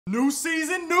New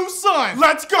season, new sun.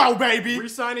 Let's go, baby.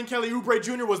 Re-signing Kelly Oubre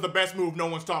Jr. was the best move no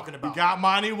one's talking about. We got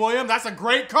Monty Williams. That's a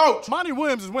great coach. Monty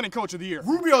Williams is winning coach of the year.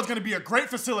 Rubio's gonna be a great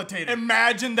facilitator.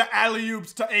 Imagine the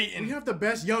alley-oops to Ayton. We have the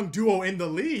best young duo in the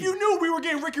league. You knew we were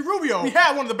getting Ricky Rubio. We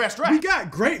had one of the best drafts. We got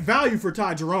great value for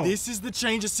Ty Jerome. This is the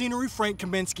change of scenery Frank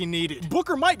Kaminsky needed.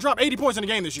 Booker might drop 80 points in a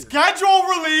game this year. Schedule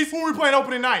release when we playing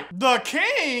opening night. The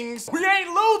Kings, we ain't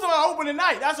losing on opening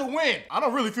night. That's a win. I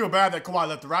don't really feel bad that Kawhi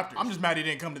left the Raptors. I'm just mad he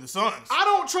didn't come to the Suns. I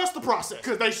don't trust the process,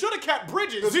 because they should have kept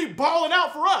Bridges, because he balling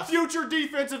out for us. Future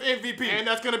defensive MVP. And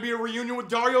that's going to be a reunion with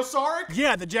Dario Saric?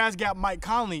 Yeah, the Jazz got Mike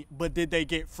Conley, but did they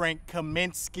get Frank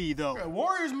Kaminsky, though? Okay,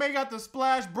 Warriors may got the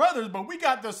Splash Brothers, but we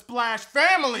got the Splash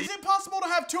Family. Is it possible to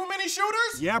have too many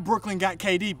shooters? Yeah, Brooklyn got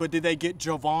KD, but did they get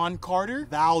Javon Carter?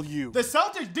 Value. The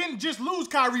Celtics didn't just lose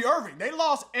Kyrie Irving. They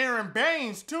lost Aaron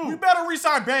Baines, too. We better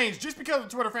re-sign Baines just because of the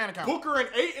Twitter fan account. Booker and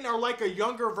Ayton are like a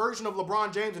younger version of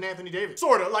LeBron James and Anthony Davis.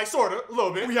 Sorta, a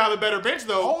little bit. We have a better bench,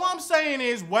 though. All I'm saying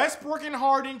is Westbrook and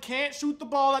Harden can't shoot the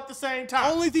ball at the same time.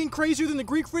 Only thing crazier than the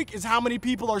Greek Freak is how many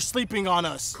people are sleeping on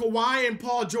us. Kawhi and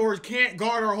Paul George can't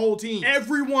guard our whole team.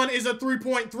 Everyone is a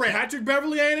three-point threat. Patrick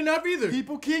Beverly ain't enough either.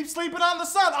 People keep sleeping on the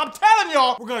Suns. I'm telling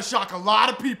y'all, we're gonna shock a lot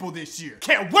of people this year.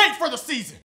 Can't wait for the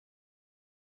season.